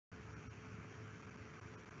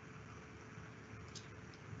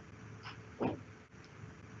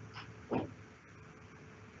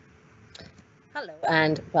Hello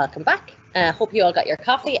and welcome back. Hope you all got your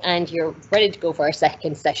coffee and you're ready to go for our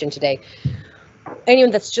second session today. Anyone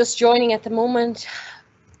that's just joining at the moment,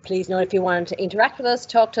 please note if you want to interact with us,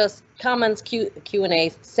 talk to us, comments,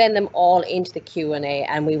 Q&As, send them all into the Q&A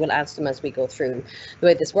and we will answer them as we go through. The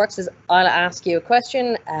way this works is I'll ask you a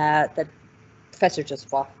question that Professor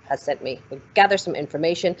Joseph Walsh has sent me. We'll gather some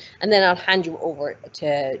information and then I'll hand you over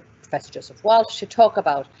to Professor Joseph Walsh to talk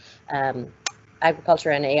about agriculture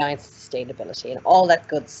and AI and sustainability and all that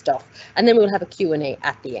good stuff. And then we'll have a Q&A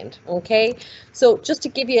at the end, okay? So just to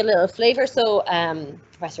give you a little flavour, so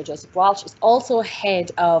Professor Joseph Walsh is also head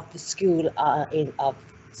of the School of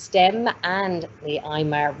STEM and the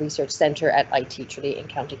IMAR Research Centre at IT Tralee in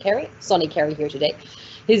County Kerry. Sonny Kerry here today.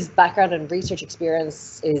 His background and research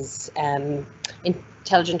experience is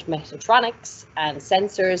intelligent mechatronics and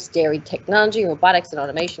sensors, dairy technology, robotics and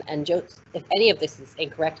automation. And Joe, if any of this is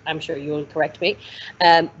incorrect, I'm sure you'll correct me.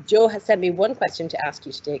 Joe has sent me one question to ask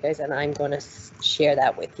you today, guys, and I'm going to share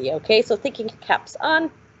that with you. Okay, so thinking caps on.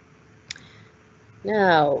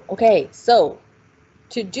 Now, okay, so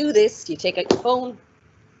to do this, you take out your phone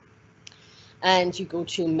and you go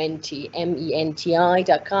to Menti,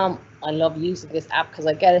 menti.com. I love using this app because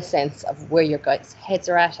I get a sense of where your guys' heads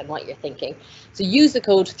are at and what you're thinking. So use the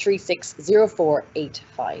code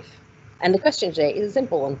 360485. And the question today is a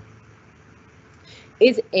simple one.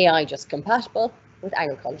 Is AI just compatible with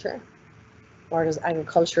agriculture? Or does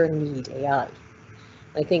agriculture need AI?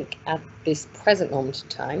 I think at this present moment in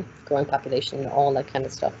time, growing population and all that kind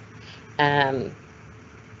of stuff, it'll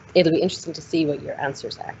be interesting to see what your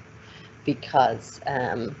answers are. Because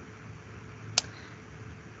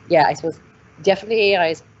yeah, I suppose definitely AI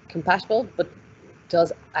is compatible, but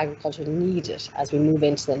does agriculture need it as we move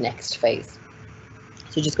into the next phase?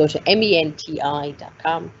 So just go to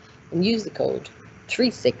menti.com and use the code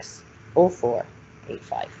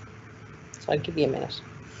 360485. So I'll give you a minute.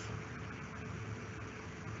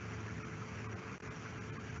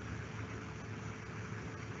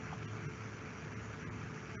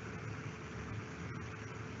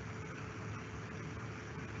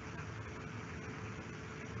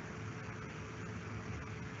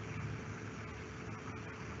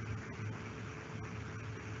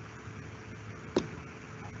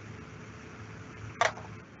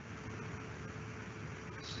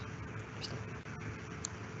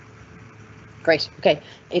 Great. Okay.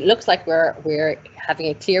 It looks like we're having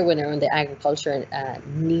a clear winner on the agriculture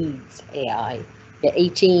needs AI. Yeah,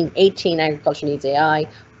 18 agriculture needs AI,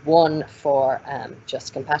 1 for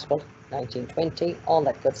just compatible, 1920, all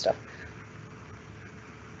that good stuff.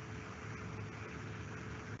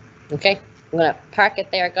 Okay, I'm gonna park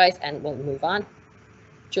it there, guys, and we'll move on.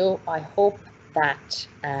 Joe, I hope that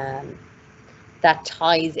that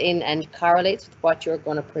ties in and correlates with what you're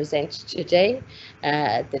going to present today.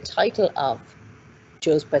 The title of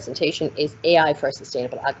Joe's presentation is AI for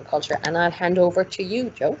Sustainable Agriculture, and I'll hand over to you,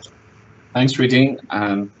 Joe. Thanks, Radine.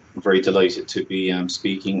 I'm very delighted to be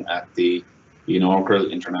speaking at the inaugural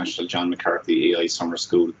International John McCarthy AI Summer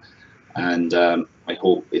School, and I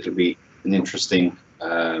hope it'll be an interesting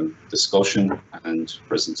discussion and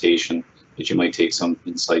presentation that you might take some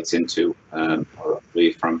insights into or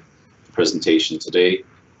away from presentation today.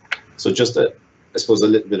 So just I suppose a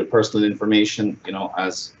little bit of personal information,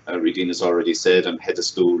 as Radine has already said, I'm head of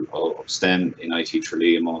school of STEM in IT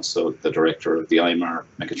Tralee. I'm also the director of the IMAR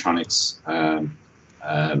Mechatronics and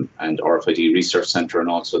RFID Research Centre, and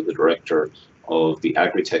also the director of the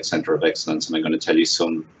Agri-Tech Centre of Excellence, and I'm going to tell you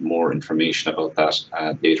some more information about that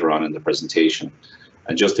later on in the presentation.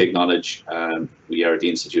 And just to acknowledge, we are the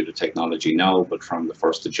Institute of Technology now, but from the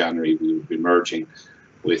 1st of January we will be merging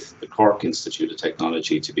with the Cork Institute of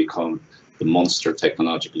Technology to become the Munster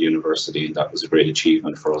Technological University, and that was a great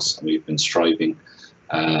achievement for us, and we've been striving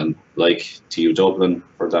like TU Dublin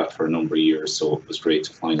for that for a number of years, so it was great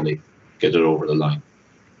to finally get it over the line.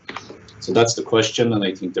 So that's the question, and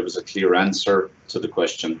I think there was a clear answer to the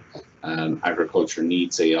question. Agriculture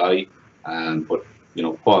needs AI, but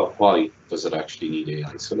why does it actually need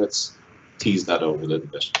AI? So let's tease that out a little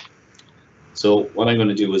bit. So what I'm going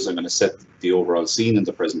to do is I'm going to set the overall scene in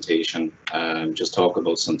the presentation, just talk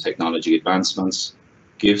about some technology advancements,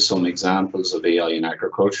 give some examples of AI in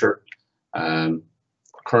agriculture,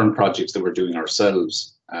 current projects that we're doing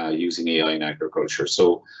ourselves using AI in agriculture.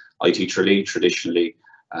 So IT Tralee traditionally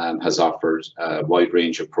has offered a wide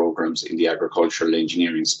range of programs in the agricultural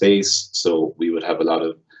engineering space. So we would have a lot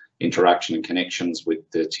of interaction and connections with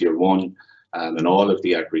the Tier 1 and all of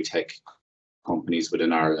the agri-tech companies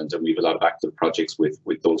within Ireland, and we have a lot of active projects with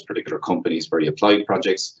those particular companies, very applied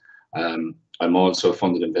projects. I'm also a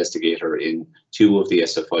funded investigator in 2 of the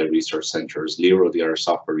SFI research centres, LERO, the Irish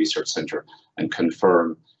Software Research Centre, and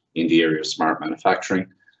Confirm in the area of smart manufacturing.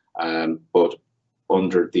 But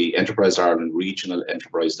under the Enterprise Ireland Regional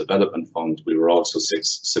Enterprise Development Fund, we were also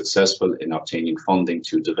successful in obtaining funding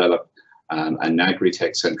to develop an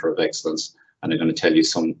Agri-Tech Centre of Excellence. And I'm going to tell you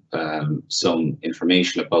some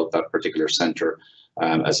information about that particular centre,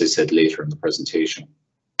 as I said, later in the presentation.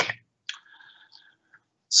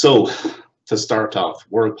 So, to start off,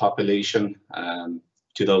 world population,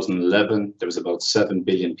 2011, there was about 7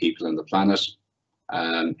 billion people on the planet.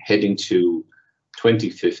 Heading to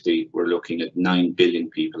 2050, we're looking at 9 billion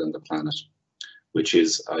people on the planet, which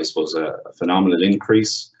is, I suppose, a phenomenal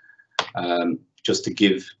increase. Just to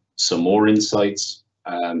give some more insights,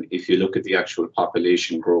 if you look at the actual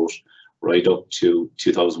population growth right up to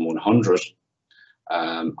 2100,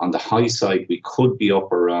 on the high side, we could be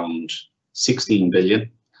up around 16 billion.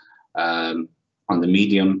 On the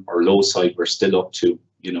medium or low side, we're still up to,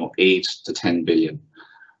 8 to 10 billion.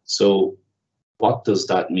 So what does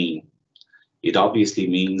that mean? It obviously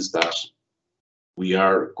means that we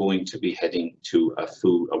are going to be heading to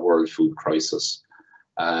a world food crisis.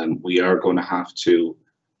 We are going to have to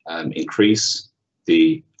increase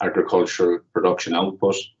the agricultural production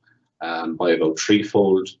output by about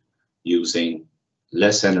 3-fold, using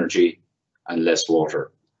less energy and less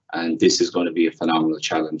water. And this is going to be a phenomenal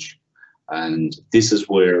challenge. And this is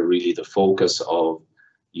where really the focus of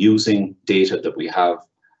using data that we have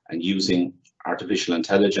and using artificial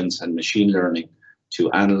intelligence and machine learning to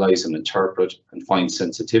analyze and interpret and find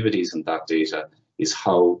sensitivities in that data is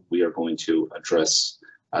how we are going to address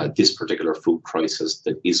this particular food crisis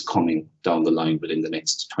that is coming down the line within the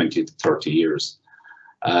next 20 to 30 years.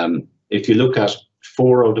 If you look at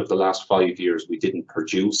 4 out of the last 5 years, we didn't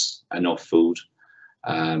produce enough food,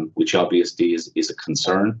 which obviously is a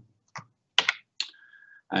concern.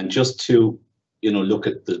 And just to look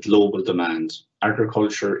at the global demand,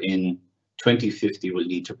 agriculture in 2050 will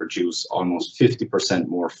need to produce almost 50%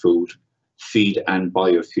 more food, feed and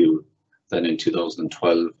biofuel than in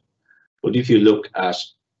 2012. But if you look at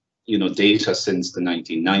data since the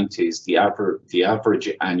 1990s, the average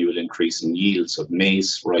annual increase in yields of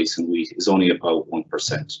maize, rice and wheat is only about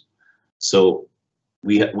 1%. So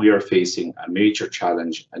we are facing a major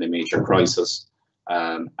challenge and a major crisis.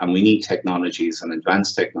 And we need technologies and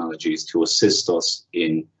advanced technologies to assist us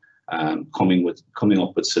in coming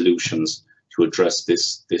up with solutions to address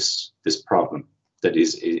this problem that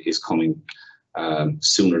is coming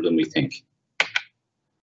sooner than we think.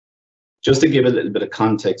 Just to give a little bit of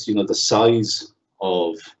context, the size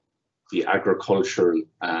of the agricultural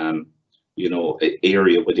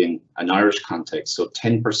area within an Irish context. So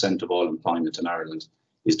 10% of all employment in Ireland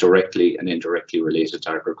is directly and indirectly related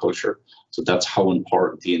to agriculture. So that's how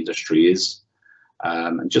important the industry is.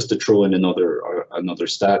 And just to throw in another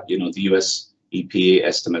stat, the US EPA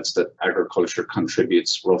estimates that agriculture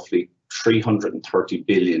contributes roughly 330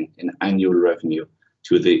 billion in annual revenue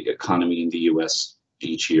to the economy in the US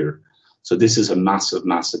each year. So this is a massive,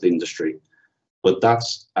 massive industry. But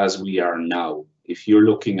that's as we are now. If you're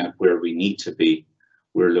looking at where we need to be,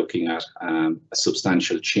 we're looking at a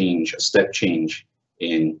substantial change, a step change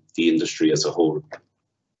in the industry as a whole.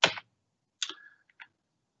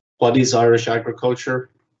 What is Irish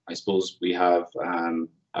agriculture? I suppose we have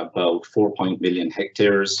about 4 million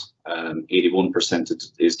hectares. 81%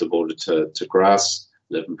 is devoted to grass,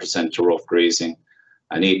 11% to rough grazing,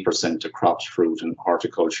 and 8% to crops, fruit and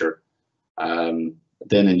horticulture.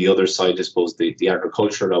 Then in the other side, I suppose the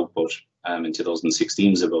agricultural output in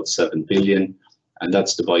 2016 is about 7 billion, and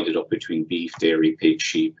that's divided up between beef, dairy, pig,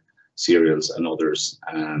 sheep, cereals and others.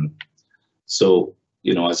 So,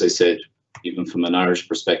 as I said, even from an Irish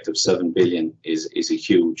perspective, 7 billion is a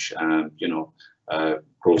huge,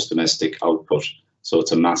 gross domestic output. So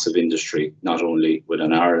it's a massive industry, not only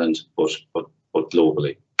within Ireland, but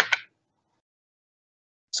globally.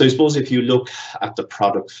 So I suppose if you look at the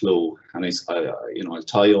product flow, and I'll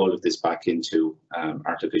tie all of this back into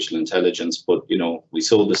artificial intelligence, but we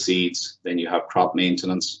sow the seeds, then you have crop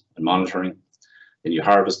maintenance and monitoring, then you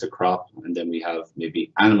harvest the crop, and then we have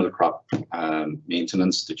maybe animal crop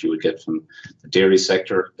maintenance that you would get from the dairy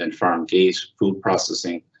sector, then farm gate, food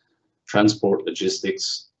processing, transport,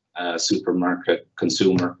 logistics, supermarket,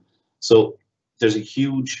 consumer. So there's a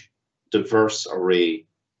huge diverse array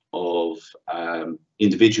of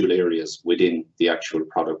individual areas within the actual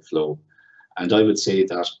product flow. And I would say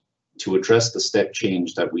that to address the step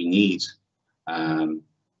change that we need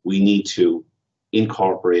to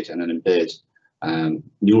incorporate and embed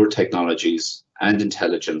newer technologies and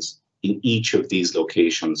intelligence in each of these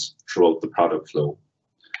locations throughout the product flow.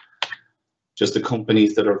 Just the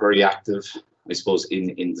companies that are very active, I suppose,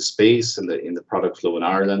 in the space and in the product flow in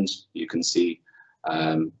Ireland. You can see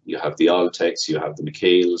you have the Alltechs, you have the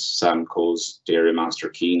McHale's, Samco's, Dairy Master,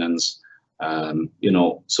 Keenan's. You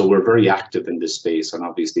know, so we're very active in this space, and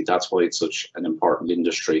obviously that's why it's such an important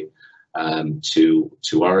industry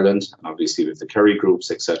to Ireland, and obviously with the Kerry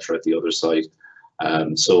groups, etc. at the other side.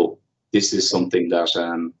 So this is something that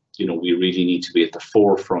you know, we really need to be at the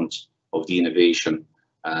forefront of the innovation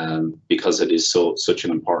because it is such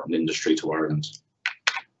an important industry to Ireland.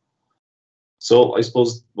 So I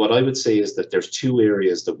suppose what I would say is that there's two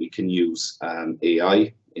areas that we can use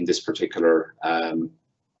AI in this particular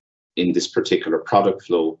product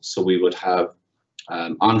flow. So we would have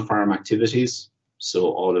on-farm activities.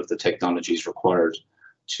 So all of the technologies required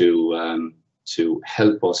to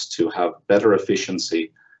help us to have better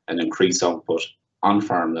efficiency and increase output on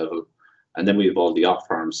farm level. And then we have all the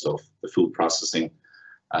off-farm stuff, the food processing,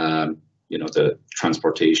 you know, the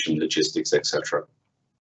transportation, logistics, etc.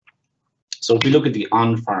 So if we look at the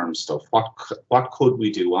on-farm stuff, what could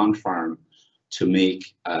we do on-farm to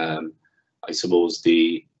make, I suppose,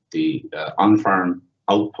 the on-farm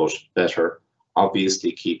output better,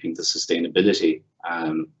 obviously keeping the sustainability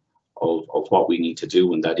of what we need to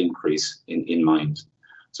do and that increase in mind.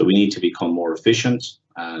 So we need to become more efficient,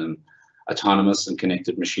 autonomous and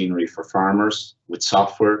connected machinery for farmers with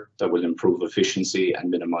software that will improve efficiency and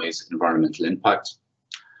minimize environmental impact.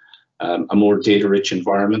 A more data-rich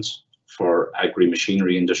environment for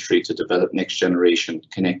agri-machinery industry to develop next generation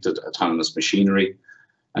connected autonomous machinery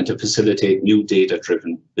and to facilitate new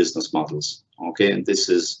data-driven business models. Okay, and this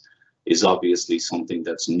is obviously something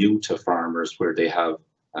that's new to farmers, where they have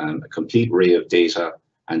a complete array of data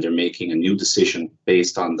and they're making a new decision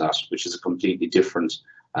based on that, which is a completely different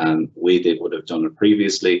way they would have done it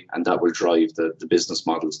previously, and that will drive the business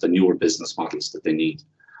models, the newer business models that they need.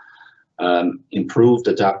 Improved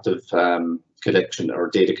adaptive collection or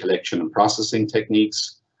data collection and processing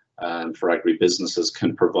techniques for agribusinesses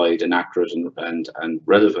can provide an accurate and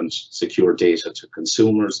relevant, secure data to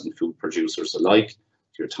consumers and food producers alike.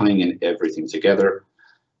 You're tying in everything together.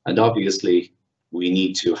 And obviously, we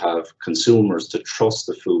need to have consumers to trust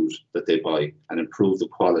the food that they buy and improve the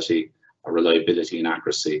quality, reliability and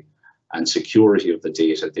accuracy and security of the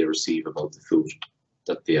data they receive about the food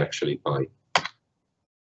that they actually buy.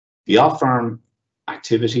 The off-farm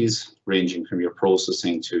activities, ranging from your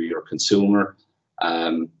processing to your consumer,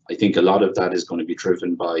 I think a lot of that is going to be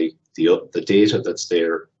driven by the data that's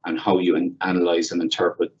there and how you analyze and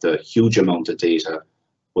interpret the huge amount of data,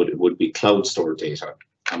 but it would be cloud stored data.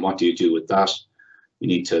 And what do you do with that? You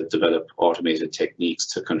need to develop automated techniques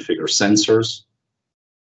to configure sensors,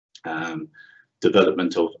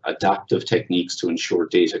 development of adaptive techniques to ensure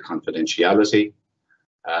data confidentiality,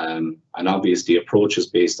 and obviously approaches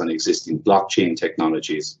based on existing blockchain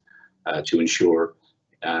technologies to ensure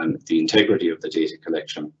the integrity of the data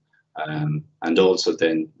collection. And also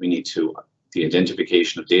then we need the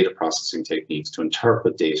identification of data processing techniques to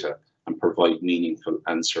interpret data and provide meaningful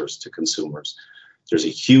answers to consumers. There's a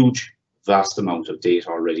huge, vast amount of data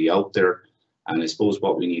already out there. And I suppose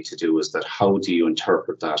what we need to do is that how do you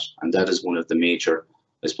interpret that? And that is one of the major,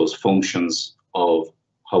 I suppose, functions of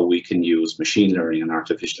how we can use machine learning and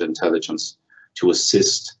artificial intelligence to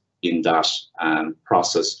assist in that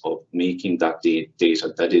process of making that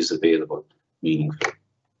data that is available meaningful.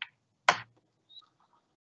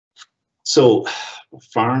 So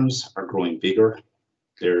farms are growing bigger.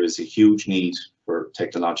 There is a huge need for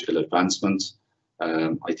technological advancement.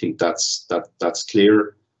 I think that's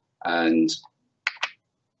clear. And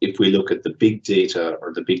if we look at the big data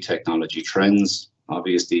or the big technology trends,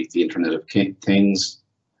 obviously the Internet of Things,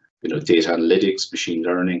 you know, data analytics, machine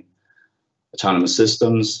learning, autonomous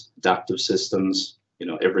systems, adaptive systems, you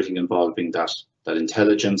know, everything involving that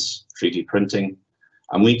intelligence, 3D printing.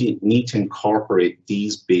 And we need to incorporate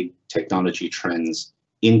these big technology trends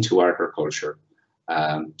into agriculture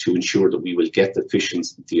to ensure that we will get the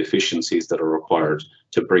efficiencies that are required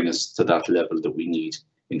to bring us to that level that we need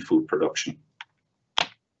in food production.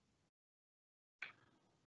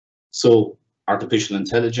 So artificial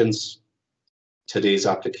intelligence, today's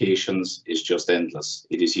applications is just endless.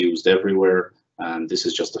 It is used everywhere, and this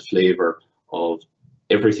is just a flavor of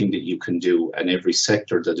everything that you can do and every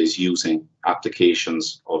sector that is using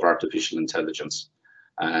applications of artificial intelligence.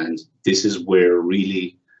 And this is where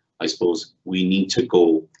really, I suppose, we need to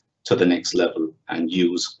go to the next level and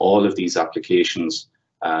use all of these applications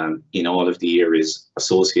in all of the areas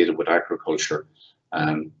associated with agriculture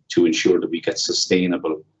to ensure that we get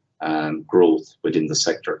sustainable growth within the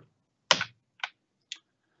sector.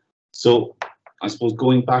 So I suppose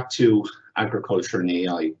going back to agriculture and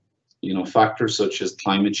AI, factors such as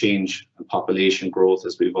climate change and population growth,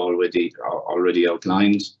 as we've already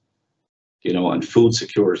outlined, and food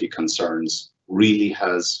security concerns really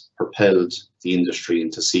has propelled the industry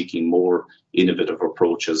into seeking more innovative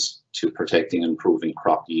approaches to protecting and improving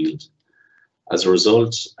crop yield. As a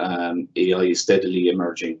result, AI is steadily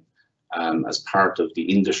emerging as part of the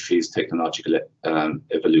industry's technological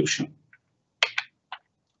evolution.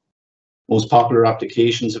 Most popular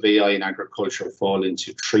applications of AI in agriculture fall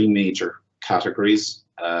into three major categories.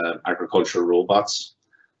 Agricultural robots.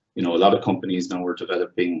 A lot of companies now are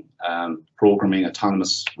developing programming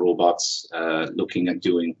autonomous robots, looking at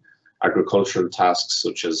doing agricultural tasks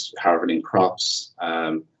such as harvesting crops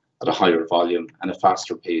at a higher volume and a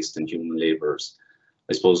faster pace than human labourers.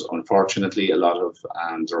 I suppose, unfortunately, a lot of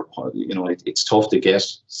it's tough to get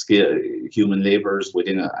human labourers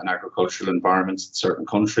within an agricultural environment in certain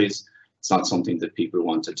countries. It's not something that people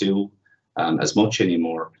want to do as much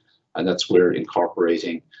anymore, and that's where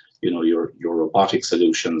incorporating, your robotic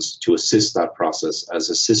solutions to assist that process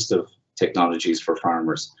as assistive technologies for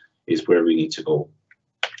farmers is where we need to go.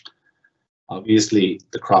 Obviously,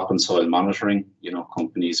 the crop and soil monitoring,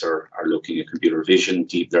 companies are looking at computer vision,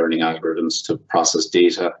 deep learning algorithms to process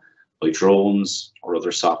data by drones or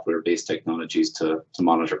other software-based technologies to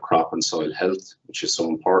monitor crop and soil health, which is so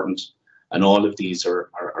important. And all of these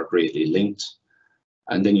are greatly linked.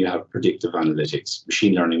 And then you have predictive analytics.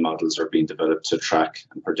 Machine learning models are being developed to track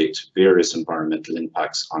and predict various environmental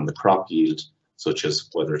impacts on the crop yield, such as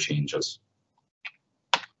weather changes.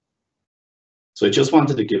 So I just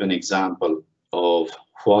wanted to give an example of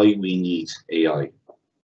why we need AI.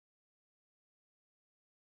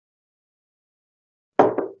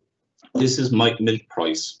 This is milk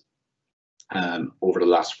price over the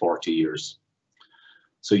last 40 years.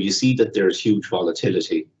 So you see that there's huge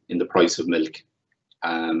volatility in the price of milk.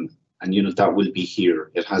 And that will be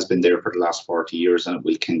here. It has been there for the last 40 years and it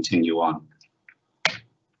will continue on.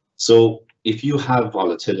 So if you have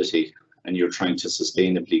volatility and you're trying to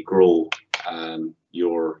sustainably grow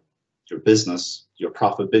your business, your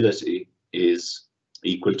profitability is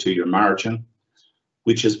equal to your margin,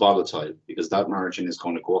 which is volatile, because that margin is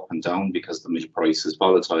going to go up and down because the milk price is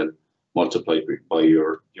volatile, multiplied by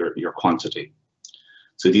your quantity.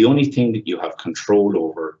 So the only thing that you have control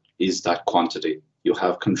over is that quantity. You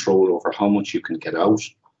have control over how much you can get out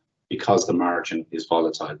because the margin is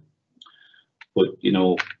volatile. But,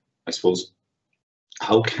 I suppose,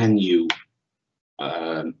 how can you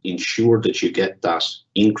ensure that you get that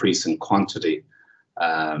increase in quantity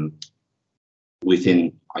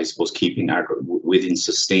within, I suppose, keeping within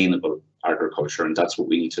sustainable agriculture? And that's what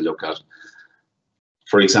we need to look at.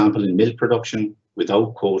 For example, in milk production,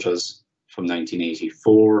 without quotas from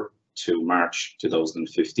 1984 to March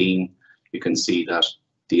 2015, you can see that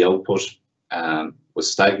the output was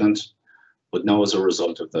stagnant. But now, as a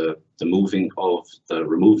result of the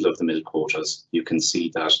removal of the milk quotas, you can see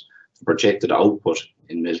that the projected output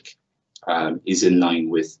in milk is in line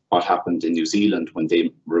with what happened in New Zealand when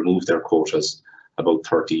they removed their quotas about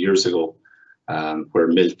 30 years ago, where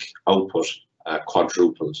milk output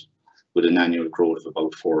quadrupled with an annual growth of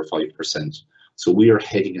about 4 or 5%. So we are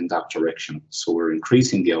heading in that direction. So we're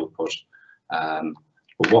increasing the output.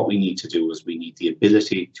 But what we need to do is we need the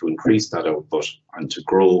ability to increase that output and to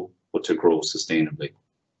grow, but to grow sustainably.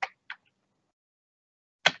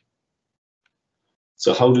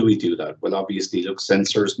 So how do we do that? Well, obviously, look,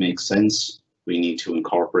 sensors make sense. We need to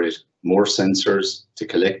incorporate more sensors to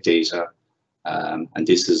collect data. And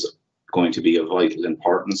this is going to be of vital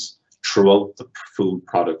importance throughout the food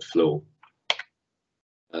product flow.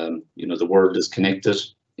 The world is connected,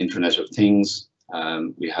 Internet of Things.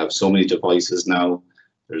 We have so many devices now.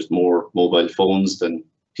 There's more mobile phones than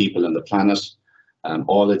people on the planet.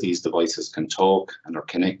 All of these devices can talk and are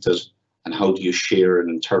connected. And how do you share and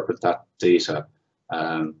interpret that data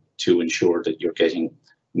to ensure that you're getting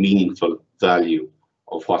meaningful value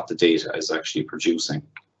of what the data is actually producing?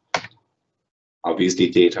 Obviously,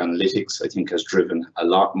 data analytics, I think, has driven a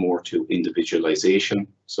lot more to individualization.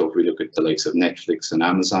 So if we look at the likes of Netflix and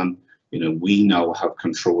Amazon, we now have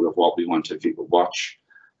control of what we want to watch.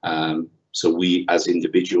 So we as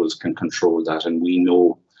individuals can control that, and we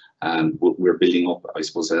know we're building up, I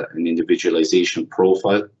suppose, an individualization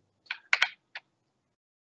profile.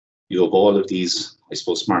 You have all of these, I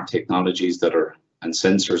suppose, smart technologies and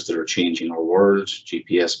sensors that are changing our world: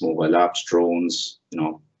 GPS, mobile apps, drones,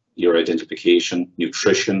 ear identification,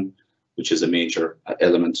 nutrition, which is a major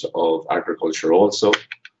element of agriculture also.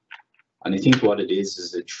 And I think what it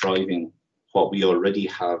is it's driving what we already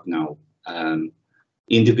have now.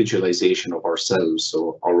 Individualization of ourselves,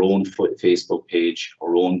 so our own Facebook page,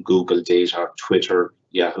 our own Google data, Twitter,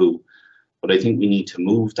 Yahoo, But I think we need to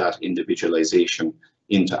move that individualization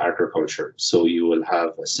into agriculture. So you will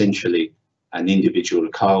have essentially an individual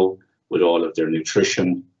cow with all of their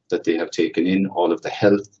nutrition that they have taken in, all of the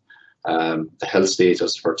health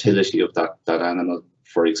status, fertility of that animal,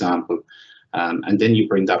 for example. And then you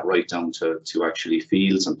bring that right down to actually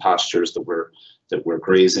fields and pastures that we're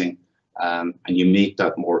grazing, and you make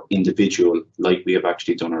that more individual, like we have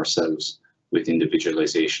actually done ourselves with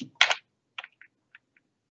individualization.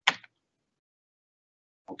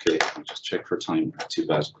 Okay, I'll just check for time, not too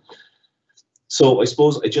bad. So I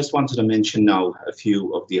suppose I just wanted to mention now a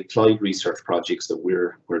few of the applied research projects that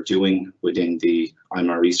we're doing within the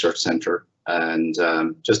IMAR Research Centre, and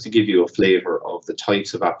just to give you a flavour of the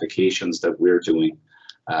types of applications that we're doing,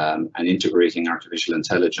 and integrating artificial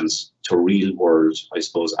intelligence to real world, I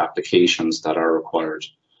suppose, applications that are required.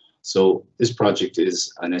 So this project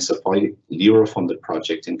is an SFI Lira funded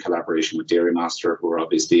project in collaboration with Dairy Master, who are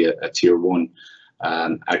obviously a tier 1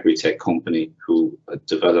 agri-tech company who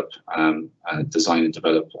design and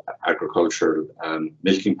develop agricultural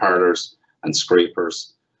milking parlours and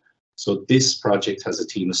scrapers. So this project has a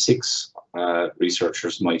team of 6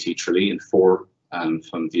 researchers from IT Tralee and 4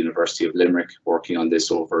 from the University of Limerick, working on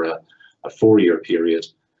this over a 4-year period,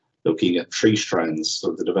 looking at 3 strands.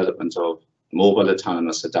 So the development of mobile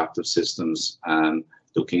autonomous adaptive systems,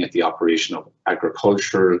 looking at the operation of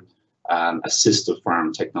agricultural assistive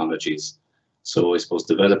farm technologies. So I suppose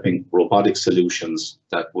developing robotic solutions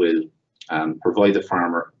that will provide the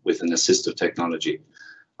farmer with an assistive technology.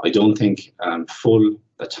 I don't think full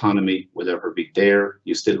autonomy will ever be there.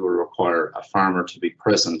 You still will require a farmer to be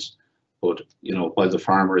present, but while the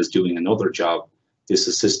farmer is doing another job, this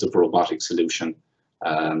assistive robotic solution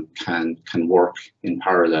can work in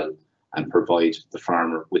parallel and provide the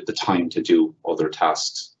farmer with the time to do other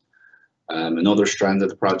tasks. Another strand of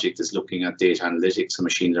the project is looking at data analytics and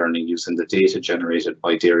machine learning using the data generated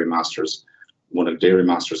by Dairy Masters. One of Dairy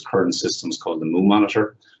Masters' current systems called the Moo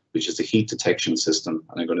Monitor, which is a heat detection system,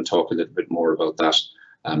 and I'm going to talk a little bit more about that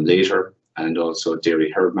later, and also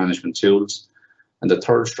dairy herd management tools. And the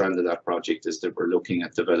third strand of that project is that we're looking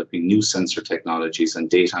at developing new sensor technologies and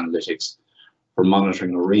data analytics for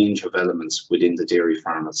monitoring a range of elements within the dairy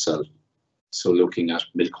farm itself. So looking at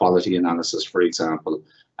milk quality analysis, for example,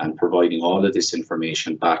 and providing all of this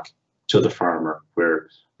information back to the farmer, where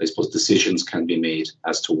I suppose decisions can be made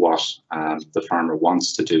as to what the farmer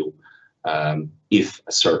wants to do if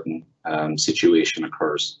a certain situation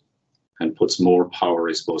occurs, and puts more power,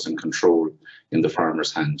 I suppose, and control in the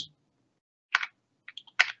farmer's hand.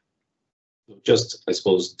 Just, I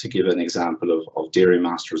suppose, to give an example of Dairy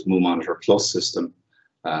Master's Moo Monitor Plus system,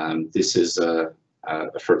 this is a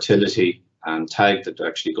fertility tag that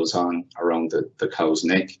actually goes on around the cow's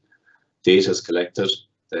neck. Data is collected,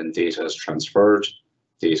 then data is transferred,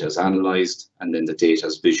 data is analysed, and then the data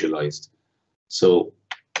is visualised. So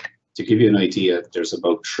to give you an idea, there's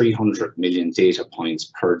about 300 million data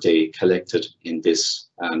points per day collected in this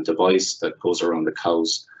device that goes around the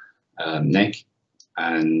cow's neck,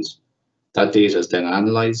 and that data is then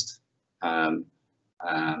analysed, and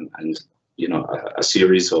a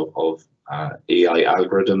series of AI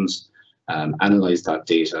algorithms analyze that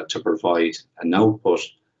data to provide an output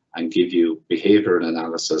and give you behavioural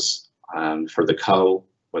analysis for the cow,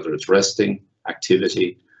 whether it's resting,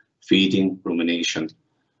 activity, feeding, rumination,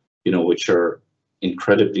 which are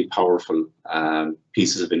incredibly powerful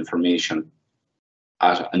pieces of information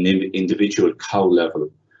at an individual cow level,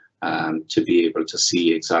 to be able to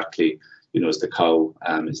see exactly, is the cow,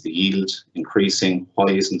 is the yield increasing?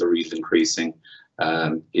 Why isn't the yield increasing?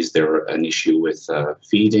 Is there an issue with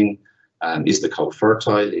feeding? Is the cow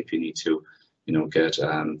fertile? If you need to, get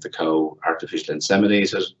the cow artificially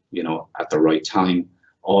inseminated, at the right time.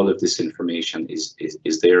 All of this information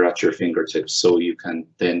is there at your fingertips, so you can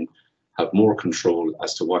then have more control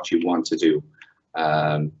as to what you want to do,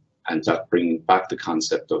 and that bringing back the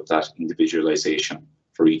concept of that individualization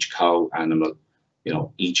for each cow, animal,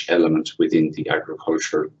 each element within the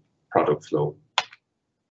agricultural product flow.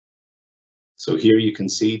 So here you can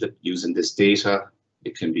see that using this data,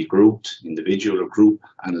 it can be grouped, individual or group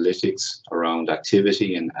analytics around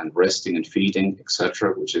activity and resting and feeding,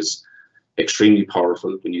 etc., which is extremely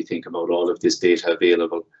powerful when you think about all of this data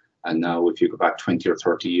available. And now if you go back 20 or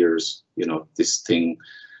 30 years, this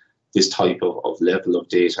type of level of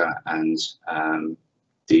data and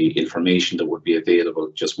the information that would be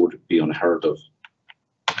available just would be unheard of.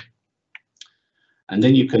 And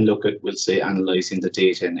then you can look at, we'll say, analysing the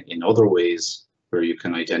data in other ways, where you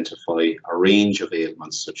can identify a range of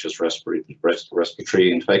ailments such as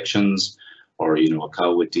respiratory infections, or a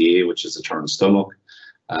cow with DA, which is a turned stomach.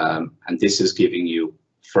 And this is giving you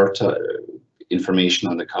information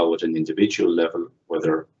on the cow at an individual level,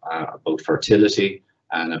 whether about fertility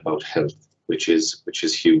and about health, which is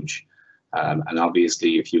huge. And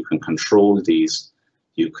obviously, if you can control these,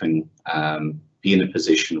 you can be in a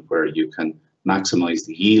position where you can maximize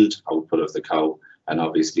the yield output of the cow, and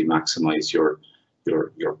obviously maximize your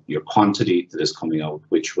quantity that is coming out,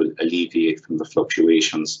 which will alleviate from the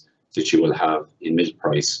fluctuations that you will have in milk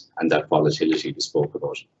price and that volatility we spoke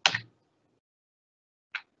about.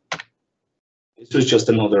 This was just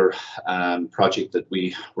another project that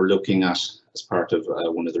we were looking at as part of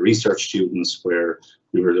one of the research students, where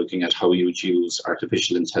we were looking at how you would use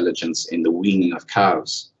artificial intelligence in the weaning of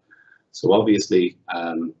calves. So obviously,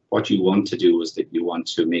 what you want to do is that you want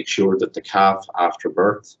to make sure that the calf after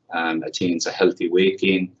birth attains a healthy weight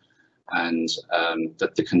gain, and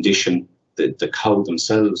that the condition, the cow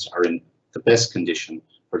themselves are in the best condition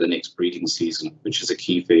for the next breeding season, which is a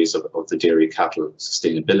key phase of the dairy cattle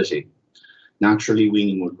sustainability. Naturally,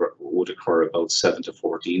 weaning would occur about 7 to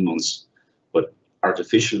 14 months, but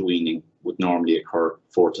artificial weaning would normally occur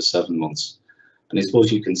 4 to 7 months. And I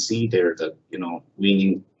suppose you can see there that, you know,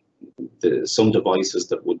 weaning, some devices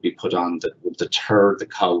that would be put on that would deter the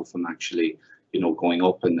cow from actually, you know, going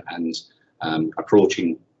up and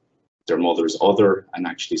approaching their mother's udder and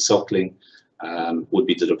actually suckling, would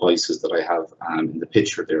be the devices that I have in the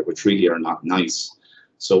picture there, which really are not nice.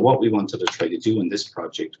 So what we wanted to try to do in this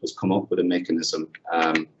project was come up with a mechanism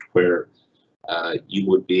where you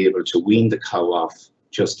would be able to wean the cow off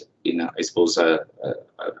just in, I suppose, a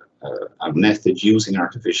method using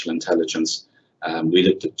artificial intelligence. We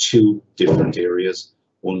looked at 2 different areas.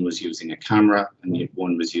 One was using a camera and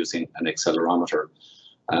one was using an accelerometer.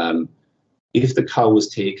 If the calf was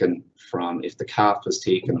taken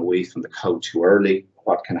away from the cow too early,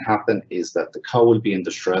 what can happen is that the cow will be in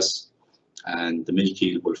distress and the milk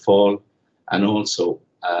yield will fall, and also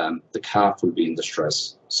the calf will be in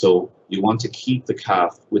distress. So you want to keep the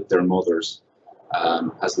calf with their mothers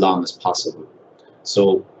as long as possible.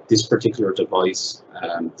 So this particular device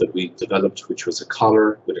that we developed, which was a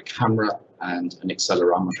collar with a camera and an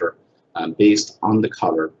accelerometer, based on the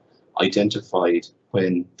collar, identified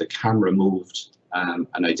when the camera moved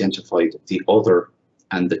and identified the udder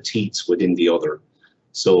and the teats within the udder.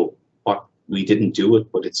 So what we didn't do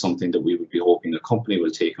it, but it's something that we would be hoping a company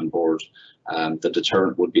will take on board. The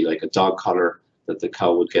deterrent would be like a dog collar, that the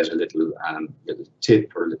cow would get a little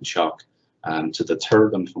tip or a little shock to deter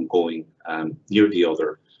them from going near the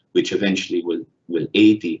udder, which eventually will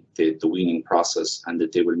aid the weaning process, and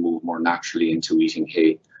that they will move more naturally into eating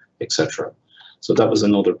hay, etc. So that was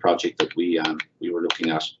another project that we were looking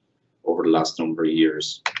at over the last number of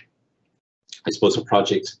years. I suppose a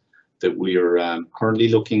project that we are currently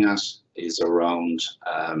looking at is around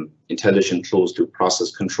intelligent closed-loop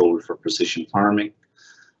process control for precision farming.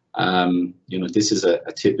 You know, this is a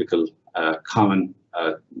typical common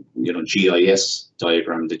you know, GIS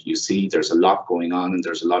diagram that you see. There's a lot going on and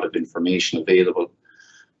there's a lot of information available,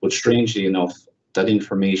 but strangely enough, that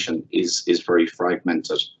information is very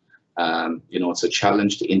fragmented. You know, it's a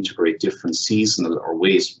challenge to integrate different seasonal or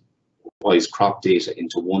wise crop data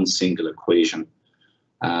into one single equation,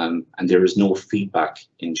 and there is no feedback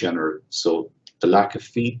in general. So the lack of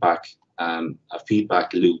feedback, a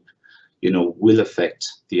feedback loop, you know, will affect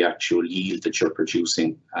the actual yield that you're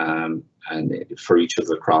producing and for each of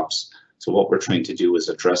the crops. So what we're trying to do is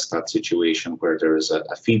address that situation where there is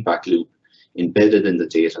a feedback loop embedded in the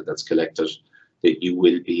data that's collected, that you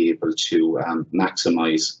will be able to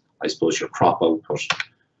maximize, I suppose, your crop output.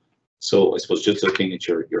 So I suppose just looking at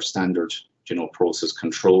your standard, you know, process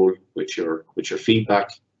control with your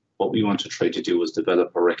feedback, what we want to try to do is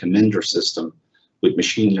develop a recommender system with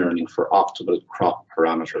machine learning for optimal crop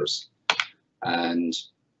parameters. And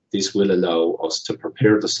this will allow us to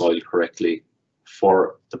prepare the soil correctly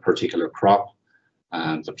for the particular crop,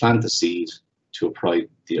 and to plant the seed, to apply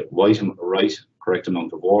the correct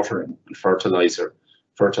amount of water and fertilizer,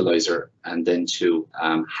 and then to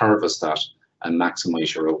harvest that and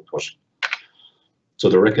maximize your output. So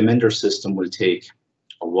the recommender system will take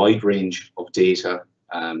a wide range of data,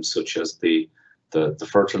 such as the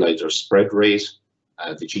fertilizer spread rate,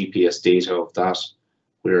 the GPS data of that,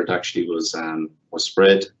 where it actually was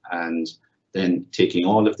spread, and then taking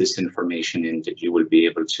all of this information in, that you will be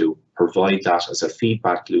able to provide that as a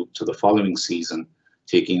feedback loop to the following season,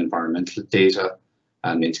 taking environmental data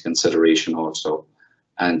into consideration also,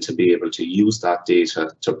 and to be able to use that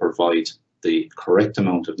data to provide the correct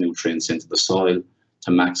amount of nutrients into the soil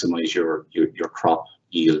to maximize your crop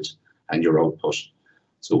yield and your output.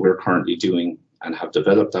 So we're currently doing and have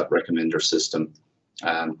developed that recommender system,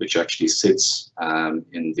 which actually sits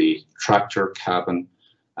in the tractor cabin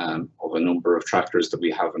of a number of tractors that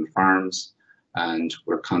we have in farms, and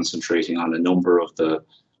we're concentrating on a number of the,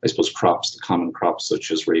 I suppose, crops, the common crops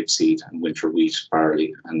such as rapeseed and winter wheat,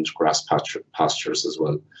 barley, and grass pastures as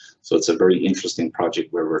well. So it's a very interesting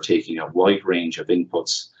project where we're taking a wide range of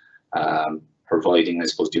inputs, providing, I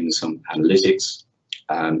suppose, doing some analytics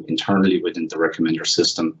internally within the recommender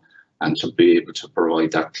system, and to be able to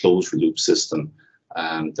provide that closed loop system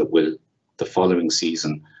that will, the following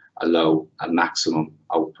season, allow a maximum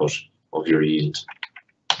output of your yield.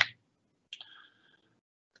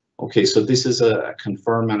 Okay, so this is a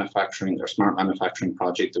confirmed manufacturing or smart manufacturing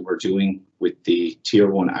project that we're doing with the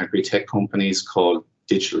Tier 1 agri-tech companies called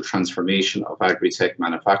Digital Transformation of Agri-Tech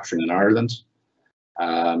Manufacturing in Ireland.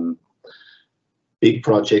 Big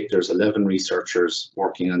project, there's 11 researchers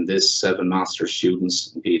working on this, 7 master's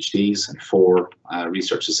students and PhDs, and 4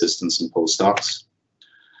 research assistants and postdocs.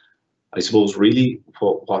 I suppose really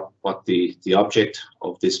what the object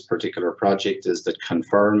of this particular project is that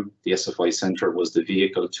Confirm, the SFI Centre, was the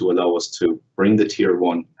vehicle to allow us to bring the Tier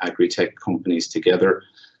 1 agri-tech companies together.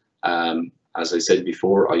 As I said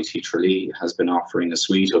before, IT Tralee has been offering a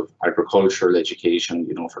suite of agricultural education,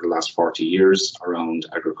 you know, for the last 40 years around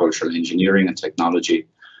agricultural engineering and technology.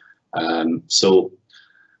 So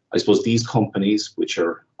I suppose these companies, which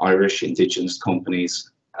are Irish Indigenous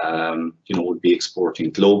companies, you know, would be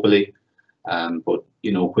exporting globally. But,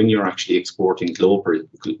 you know, when you're actually exporting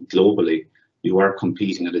globally, you are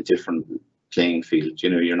competing at a different playing field. You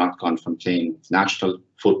know, you're not gone from playing national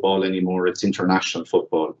football anymore, it's international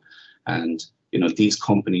football. And, you know, these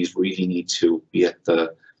companies really need to be at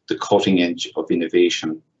the cutting edge of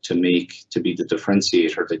innovation to be the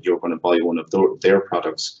differentiator that you're going to buy one of their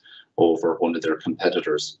products over one of their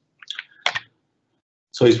competitors.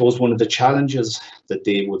 So I suppose one of the challenges that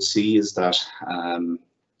they would see is that,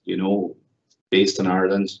 you know, based in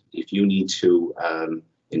Ireland, if you need to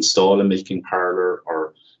install a milking parlour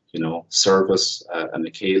or, you know, service a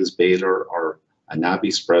McHale's baler or a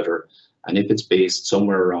Nabi spreader, and if it's based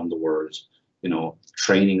somewhere around the world, you know,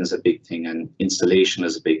 training is a big thing and installation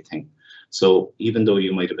is a big thing. So even though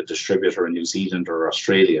you might have a distributor in New Zealand or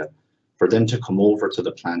Australia, for them to come over to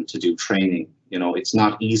the plant to do training, you know, it's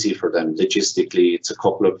not easy for them. Logistically, it's a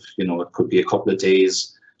couple of, you know, it could be a couple of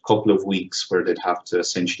days, couple of weeks where they'd have to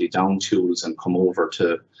essentially down tools and come over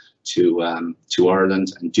to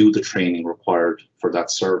Ireland and do the training required for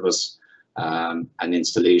that service and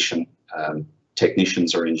installation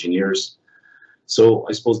technicians or engineers. So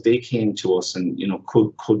I suppose they came to us and, you know,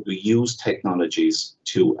 could we use technologies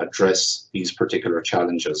to address these particular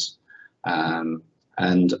challenges?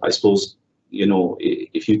 And I suppose, you know,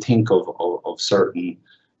 if you think of certain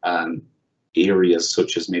areas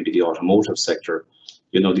such as maybe the automotive sector,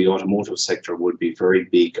 you know, the automotive sector would be very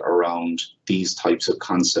big around these types of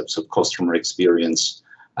concepts of customer experience,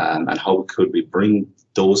 and how could we bring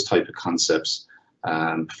those type of concepts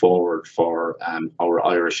forward for our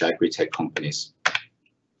Irish agri-tech companies.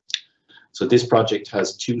 So this project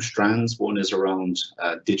has 2 strands. One is around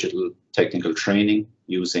digital technical training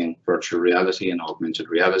using virtual reality and augmented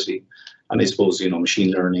reality. And I suppose, you know,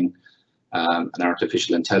 machine learning and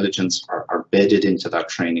artificial intelligence are bedded into that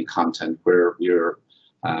training content where you're,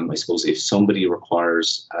 I suppose if somebody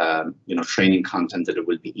requires, you know, training content, that it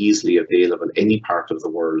will be easily available any part of the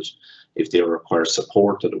world. If they require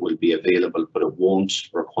support, that it will be available, but it won't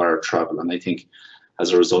require travel. And I think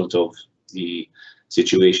as a result of the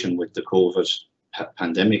situation with the COVID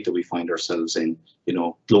pandemic that we find ourselves in, you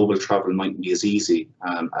know, global travel mightn't be as easy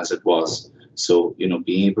as it was. So, you know,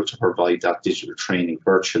 being able to provide that digital training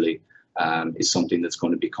virtually is something that's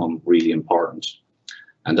going to become really important.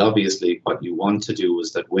 And obviously what you want to do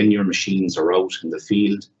is that when your machines are out in the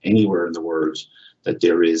field, anywhere in the world, that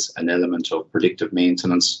there is an element of predictive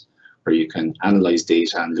maintenance where you can analyze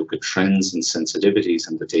data and look at trends and sensitivities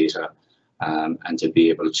in the data, and to be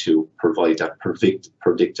able to provide that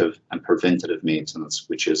predictive and preventative maintenance,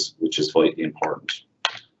 which is vitally important.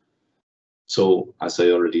 So as I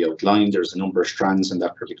already outlined, there's a number of strands in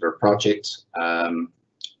that particular project.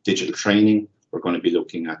 Digital training, we're going to be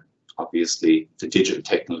looking at obviously the digital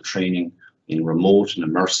technical training in remote and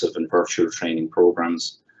immersive and virtual training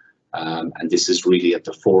programs. And this is really at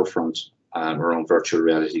the forefront around virtual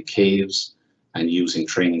reality caves and using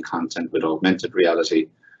training content with augmented reality.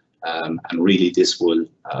 And really this will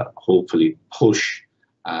hopefully push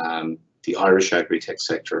the Irish agri-tech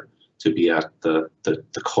sector to be at the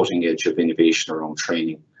cutting edge of innovation around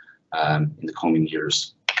training in the coming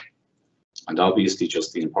years. And obviously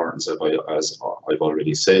just the importance of, as I've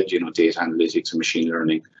already said, you know, data analytics and machine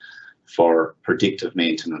learning for predictive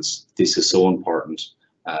maintenance. This is so important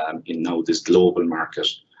in now this global market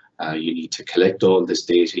You need to collect all this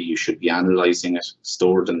data. You should be analysing it,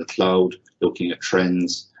 stored in the cloud, looking at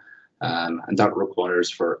trends. And that requires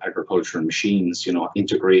for agricultural machines, you know,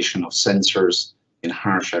 integration of sensors in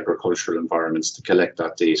harsh agricultural environments to collect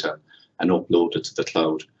that data and upload it to the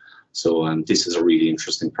cloud. So this is a really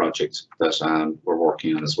interesting project that we're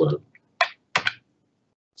working on as well.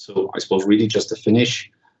 So I suppose really just to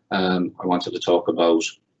finish, I wanted to talk about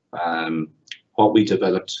what we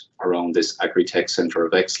developed around this Agri-Tech Centre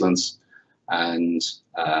of Excellence, and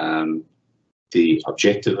the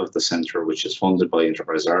objective of the centre, which is funded by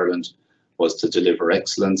Enterprise Ireland, was to deliver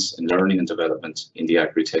excellence in learning and development in the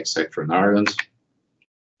agri-tech sector in Ireland.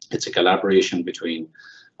 It's a collaboration between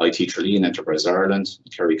IT Tralee and Enterprise Ireland,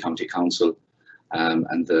 Kerry County Council,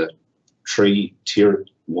 and the 3 Tier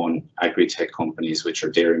 1 agri-tech companies, which are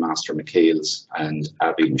Dairymaster, McHale's and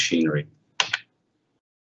Abbey Machinery.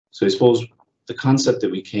 So I suppose the concept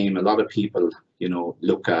that we came, a lot of people, you know,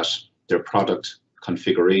 look at their product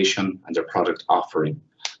configuration and their product offering.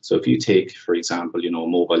 So if you take, for example, you know, a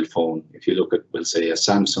mobile phone, if you look at, we'll say, a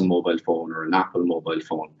Samsung mobile phone or an Apple mobile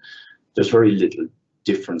phone, there's very little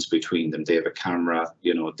difference between them. They have a camera,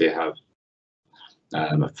 you know, they have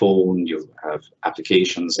a phone, you have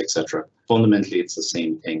applications, etc. Fundamentally, it's the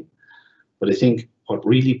same thing. But I think what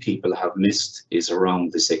really people have missed is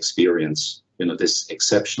around this experience, you know, this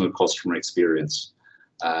exceptional customer experience,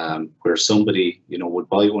 where somebody, you know, would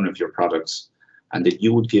buy one of your products, and that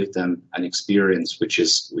you would give them an experience which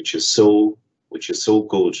is so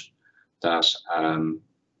good that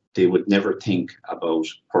they would never think about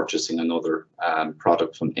purchasing another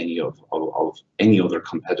product from any of any other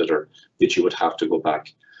competitor, that you would have to go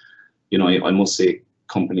back. You know, I must say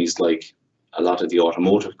companies like a lot of the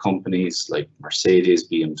automotive companies like Mercedes,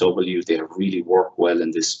 BMW, they have really worked well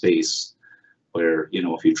in this space where, you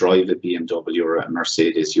know, if you drive a BMW or a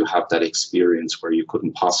Mercedes, you have that experience where you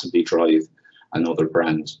couldn't possibly drive another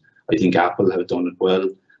brand. I think Apple have done it well,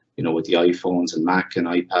 you know, with the iPhones and Mac and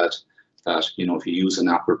iPad, that, you know, if you use an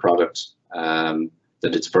Apple product,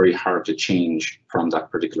 that it's very hard to change from that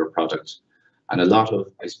particular product. And a lot of,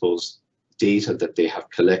 I suppose, data that they have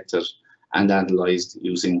collected and analyzed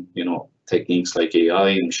using, you know, techniques like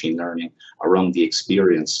AI and machine learning around the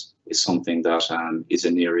experience is something that is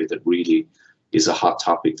an area that really is a hot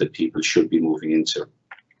topic that people should be moving into.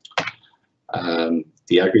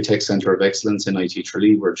 The Agri-Tech Centre of Excellence in IT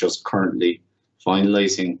Tralee, we're just currently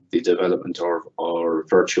finalising the development of our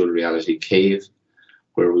virtual reality cave,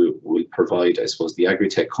 where we will provide, I suppose, the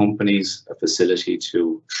agri-tech companies a facility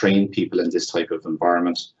to train people in this type of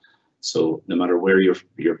environment. So no matter where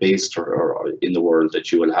you're based or in the world,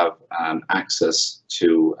 that you will have access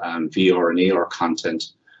to VR and AR content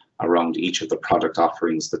around each of the product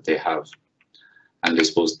offerings that they have. And I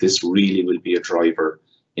suppose this really will be a driver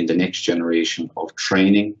in the next generation of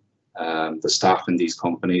training the staff in these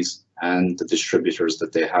companies and the distributors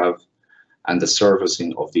that they have, and the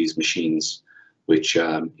servicing of these machines, which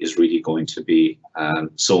is really going to be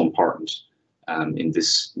so important in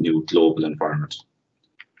this new global environment.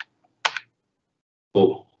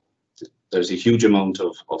 So there's a huge amount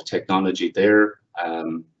of technology there.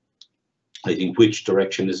 I think, which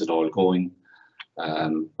direction is it all going?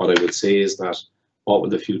 What I would say is that, what will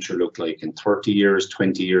the future look like in 30 years,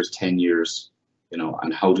 20 years, 10 years, you know,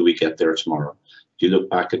 and how do we get there tomorrow? If you look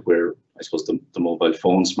back at where, I suppose, the mobile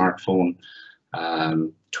phone, smartphone,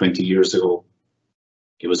 20 years ago,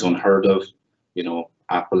 it was unheard of. You know,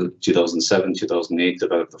 Apple 2007, 2008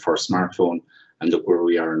 developed the first smartphone, and look where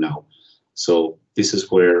we are now. So this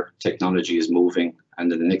is where technology is moving,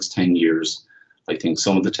 and in the next 10 years, I think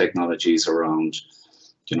some of the technologies around,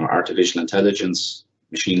 you know, artificial intelligence,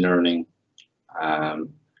 machine learning,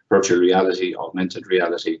 virtual reality, augmented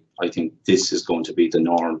reality, I think this is going to be the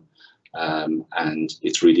norm, and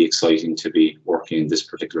it's really exciting to be working in this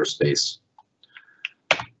particular space.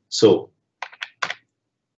 So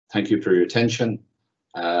thank you for your attention,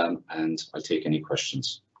 and I'll take any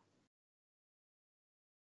questions.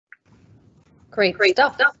 Great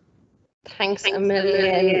stuff. Thanks a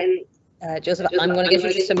million, Joseph. I'm going to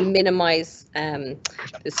get you to minimize the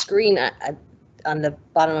screen on the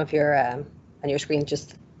bottom of your on your screen,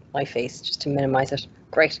 just my face, just to minimize it.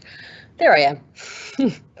 Great. There I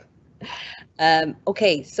am.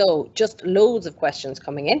 Okay, so just loads of questions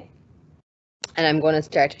coming in, and I'm going to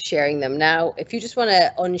start sharing them now. If you just want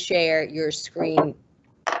to unshare your screen,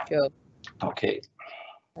 Joe. Okay.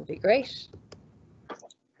 That'd be great.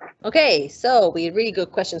 Okay, so we had really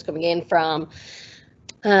good questions coming in from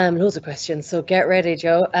loads of questions, so get ready,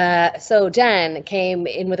 Joe. So Dan came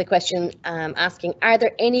in with a question asking, are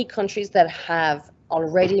there any countries that have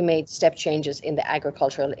already made step changes in the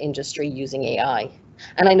agricultural industry using AI?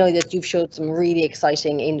 And I know that you've showed some really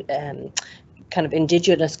exciting kind of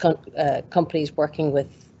indigenous companies working with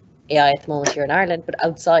AI at the moment here in Ireland, but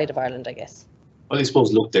outside of Ireland, I guess. Well, I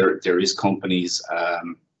suppose, look, there is companies,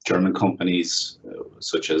 German companies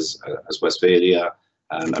such as Westphalia,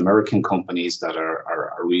 American companies that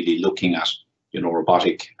are really looking at,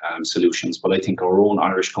 robotic solutions. But I think our own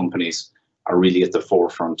Irish companies are really at the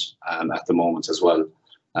forefront at the moment as well.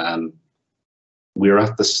 We're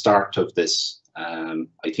at the start of this.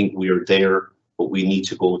 I think we're there, but we need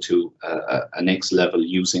to go to a next level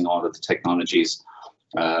using all of the technologies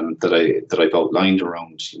that I've outlined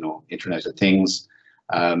around, Internet of Things.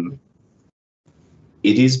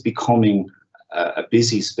 It is becoming a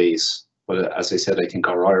busy space, but as I said, I think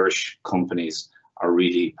our Irish companies are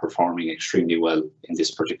really performing extremely well in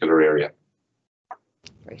this particular area.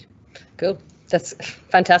 Great, cool. That's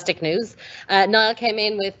fantastic news. Niall came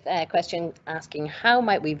in with a question asking, how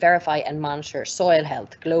might we verify and monitor soil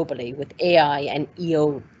health globally with AI and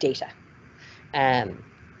EO data?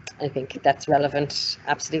 I think that's relevant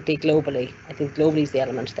absolutely globally. I think globally is the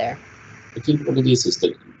element there. I think what it is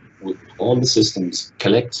that all the systems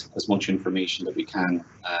collect as much information that we can,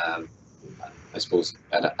 I suppose,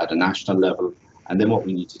 at a national level. And then what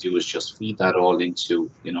we need to do is just feed that all into,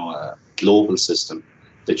 a global system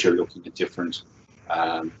that you're looking at different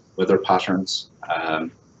weather patterns,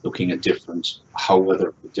 looking at different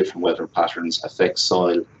weather patterns affect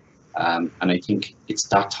soil. And I think it's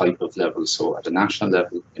that type of level. So at a national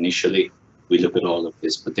level, initially, we look at all of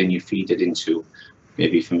this, but then you feed it into,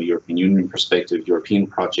 maybe from a European Union perspective, European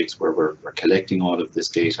projects where we're collecting all of this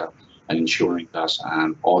data and ensuring that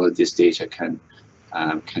all of this data can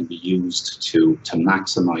be used to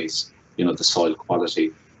maximize, the soil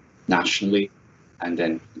quality nationally and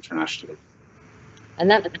then internationally.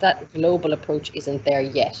 And that global approach isn't there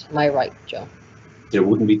yet. Am I right, Joe? There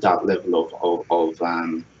wouldn't be that level of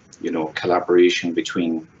collaboration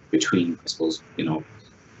between, I suppose,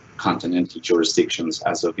 continental jurisdictions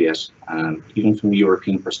as of yet. Even from a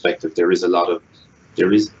European perspective, there is a lot of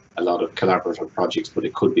collaborative projects, but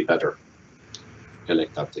it could be better to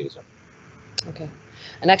collect that data. Okay,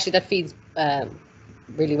 and actually that feeds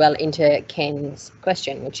really well into Ken's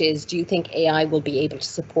question, which is, do you think AI will be able to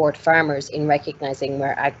support farmers in recognizing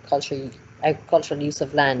where agricultural use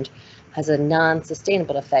of land has a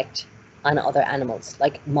non-sustainable effect on other animals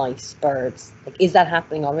like mice, birds? Like, is that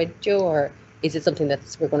happening already, Joe, or is it something that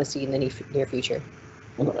we're going to see in the near future?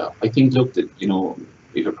 Well, I think, look, that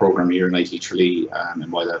we have a program here in IT Tralee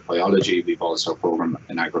in wildlife biology. We've also a program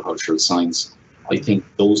in agricultural science. I think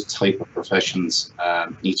those type of professions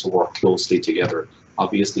need to work closely together.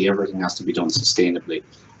 Obviously, everything has to be done sustainably.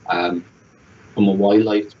 From a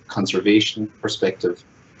wildlife conservation perspective,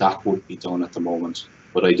 that would be done at the moment,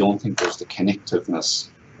 but I don't think there's the connectiveness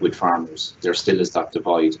with farmers. There still is that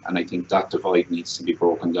divide, and I think that divide needs to be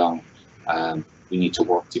broken down. We need to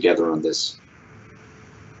work together on this.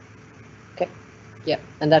 Okay, yeah,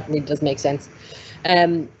 and that really does make sense.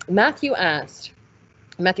 Matthew asked,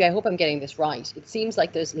 I hope I'm getting this right. It seems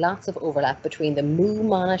like there's lots of overlap between the Moo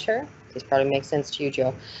monitor, this probably makes sense to you,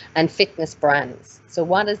 Joe, and fitness brands. So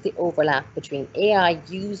what is the overlap between AI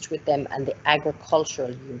used with them and the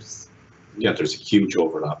agricultural use? Yeah, there's a huge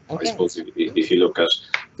overlap. Okay. I suppose if you look at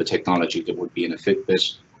the technology that would be in a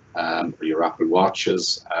Fitbit or your Apple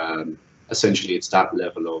Watches, essentially it's that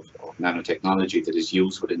level of nanotechnology that is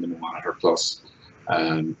used within the Moo Monitor Plus.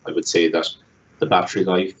 I would say that the battery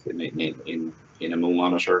life in a Moo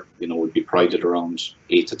Monitor, would be prided around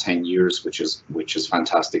 8 to 10 years, which is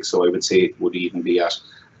fantastic. So I would say it would even be at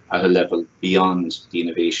a level beyond the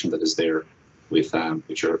innovation that is there with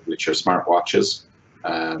your smartwatches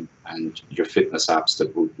and your fitness apps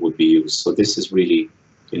that would be used. So this is really,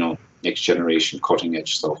 next generation cutting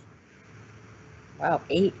edge stuff. Wow,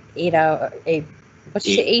 8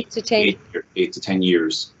 to 10? 8 to 10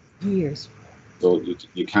 years. Years. So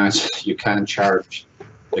you can't charge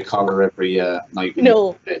the collar every night.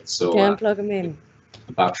 No, bed. So can't plug them in.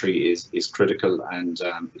 The battery is critical, and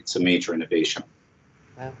it's a major innovation.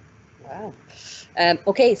 Wow.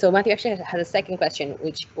 Okay, so Matthew actually had a second question,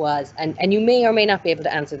 which was, and you may or may not be able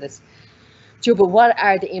to answer this, Joe, but what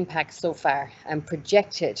are the impacts so far and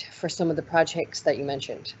projected for some of the projects that you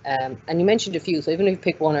mentioned? And you mentioned a few, so even if you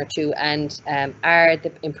pick one or two, and are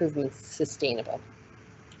the improvements sustainable?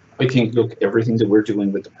 I think, look, everything that we're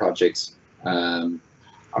doing with the projects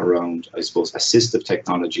around, I suppose, assistive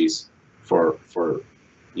technologies for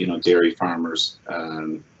dairy farmers,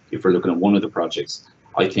 if we're looking at one of the projects,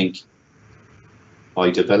 I think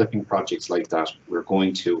by developing projects like that, we're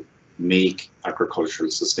going to make agriculture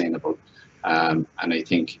sustainable. And I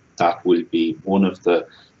think that will be one of the,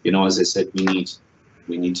 as I said, we need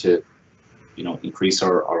we need to, increase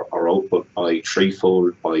our output by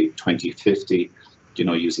threefold by 2050,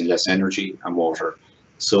 using less energy and water.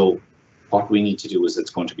 So what we need to do is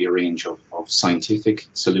it's going to be a range of scientific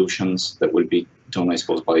solutions that will be done, I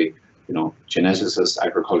suppose, by, geneticists,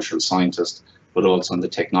 agricultural scientists, but also on the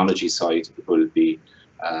technology side, it will be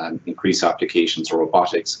increased applications of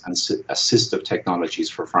robotics and assistive technologies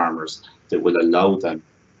for farmers that will allow them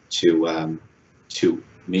to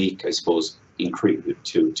make, I suppose,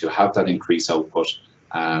 to have that increased output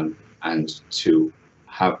and to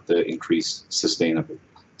have the increased sustainable,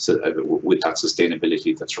 with that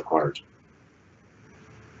sustainability that's required.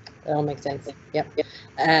 That all makes sense. Yep.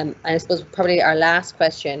 And I suppose probably our last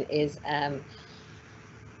question is,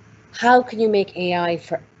 how can you make AI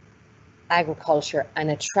for agriculture an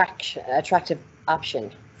attractive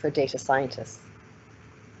option for data scientists?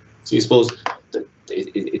 So I suppose that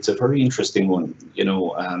it's a very interesting one.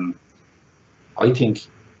 I think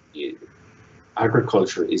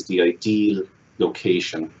agriculture is the ideal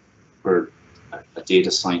location where a data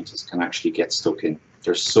scientist can actually get stuck in.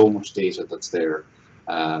 There's so much data that's there,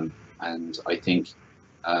 and I think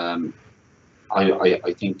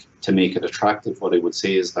I think to make it attractive, what I would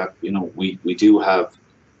say is that we do have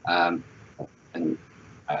a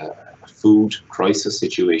food crisis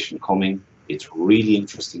situation coming. It's really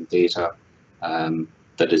interesting data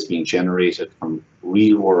that is being generated from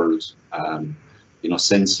real world,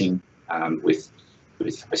 sensing with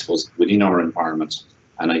I suppose within our environment.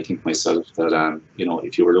 And I think myself that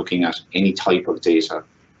if you were looking at any type of data,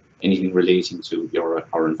 anything relating to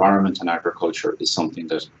our environment and agriculture is something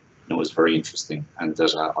that is very interesting, and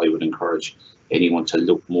that I would encourage anyone to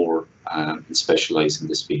look more and specialize in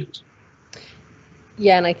this field.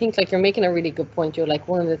 Yeah, and I think you're making a really good point, Joe.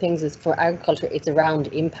 One of the things is for agriculture, it's around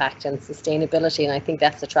impact and sustainability, and I think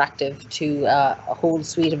that's attractive to a whole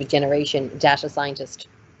suite of a generation, data scientist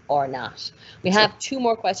or not. We have two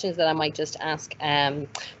more questions that I might just ask.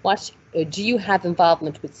 What do you have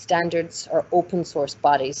involvement with standards or open source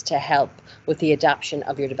bodies to help with the adoption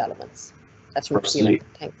of your developments? That's from Kieran.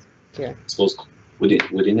 Thanks, Kieran. I suppose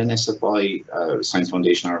within an SFI, Science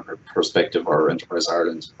Foundation, our perspective, our Enterprise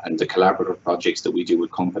Ireland, and the collaborative projects that we do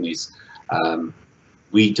with companies,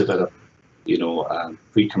 we develop,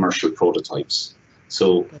 pre-commercial prototypes.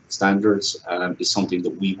 So standards is something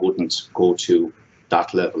that we wouldn't go to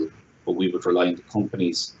that level, but we would rely on the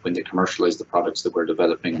companies when they commercialize the products that we're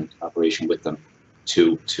developing in collaboration with them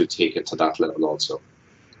to take it to that level also.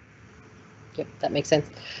 Yep, that makes sense.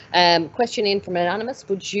 Question in from Anonymous.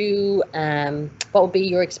 Would you, what would be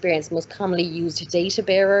your experience most commonly used data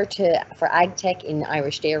bearer for ag tech in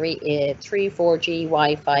Irish dairy? 3, 4G,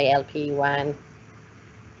 Wi-Fi, LP, WAN?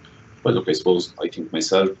 Well, look, I think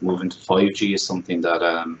myself moving to 5G is something that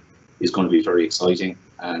is going to be very exciting,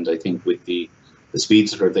 and I think with the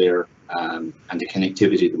speeds that are there and the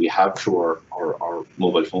connectivity that we have through our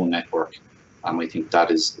mobile phone network, I think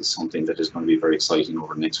that is something that is going to be very exciting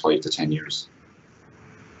over the next 5 to 10 years.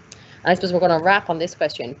 I suppose we're going to wrap on this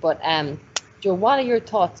question, but Joe, what are your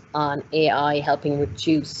thoughts on AI helping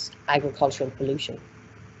reduce agricultural pollution?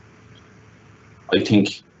 I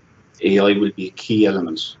think AI will be a key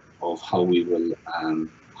element of how we will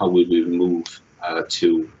move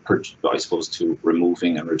to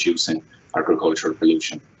removing and reducing agricultural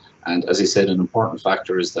pollution. And as I said, an important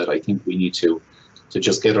factor is that I think we need to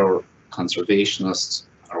just get our conservationists,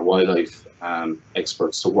 our wildlife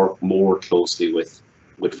experts to work more closely with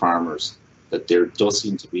farmers. That there does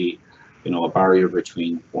seem to be, a barrier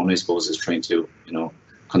between one, I suppose, is trying to,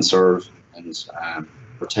 conserve and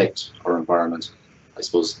protect our environment. I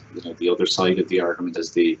suppose, the other side of the argument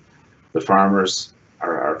is the farmers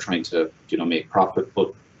are trying to, make profit,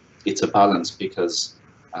 but it's a balance because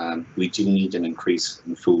we do need an increase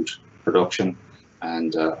in food production,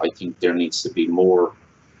 and I think there needs to be more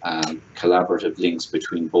collaborative links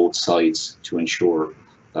between both sides to ensure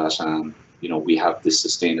that we have this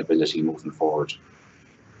sustainability moving forward.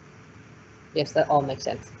 Yes, that all makes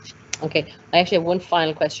sense. Okay, I actually have one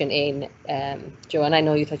final question in, Joe, and I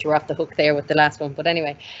know you thought you were off the hook there with the last one, but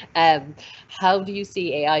anyway, how do you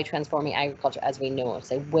see AI transforming agriculture as we know it?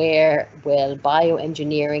 So where will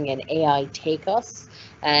bioengineering and AI take us,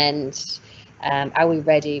 and are we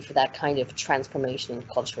ready for that kind of transformation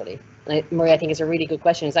culturally? And Marie, I think it's a really good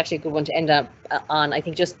question. It's actually a good one to end up on. I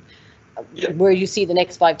think just where you see the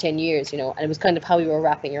next 5-10 years, and it was kind of how you were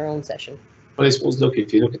wrapping your own session. But I suppose, look,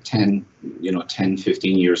 if you look at 10,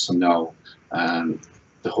 15 years from now,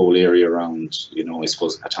 the whole area around, I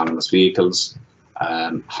suppose, autonomous vehicles,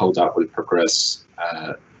 how that will progress,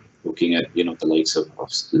 looking at, the likes of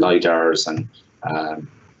LiDARs and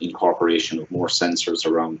incorporation of more sensors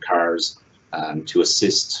around cars, to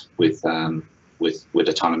assist with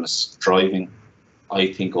autonomous driving.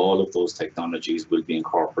 I think all of those technologies will be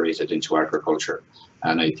incorporated into agriculture,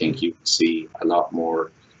 and I think you see a lot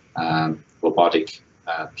more robotic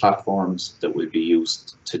platforms that will be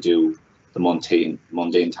used to do the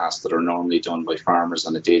mundane tasks that are normally done by farmers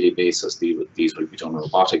on a daily basis. These will be done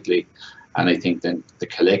robotically, and I think then the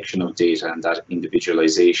collection of data and that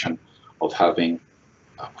individualization of having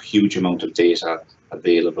a huge amount of data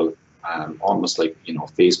available, almost like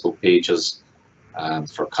Facebook pages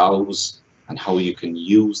for cows, and how you can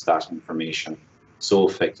use that information so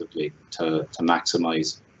effectively to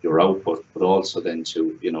maximize your output, but also then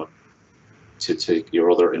to take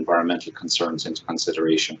your other environmental concerns into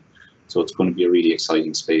consideration. So it's going to be a really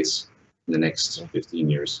exciting space in the next 15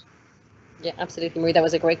 years. Yeah, absolutely, Marie. That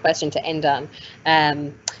was a great question to end on.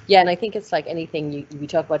 Yeah, and I think it's like anything, we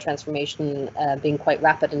talk about transformation being quite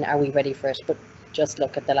rapid, and are we ready for it? But just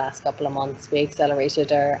look at the last couple of months. We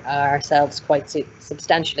accelerated ourselves quite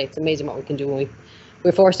substantially. It's amazing what we can do when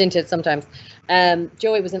we're forced into it sometimes.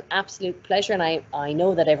 Joe, it was an absolute pleasure, and I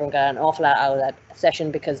know that everyone got an awful lot out of that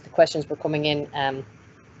session because the questions were coming in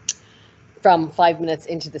from 5 minutes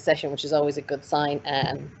into the session, which is always a good sign.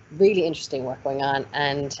 Really interesting work going on,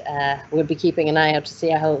 and we'll be keeping an eye out to see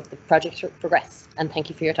how the project progress. And thank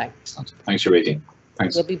you for your time. Thanks for waiting.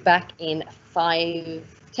 Thanks. We'll be back in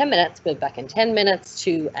 10 minutes. We'll be back in 10 minutes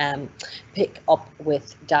to pick up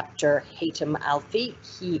with Dr. Haytham Alfie.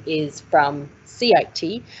 He is from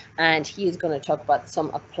CIT, and he is going to talk about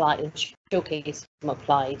showcase some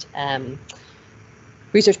applied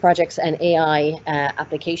research projects and AI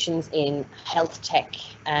applications in health tech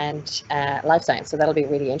and life science. So that'll be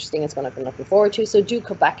really interesting. It's one I've been looking forward to. So do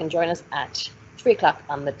come back and join us at 3 o'clock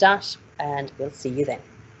on the dot, and we'll see you then.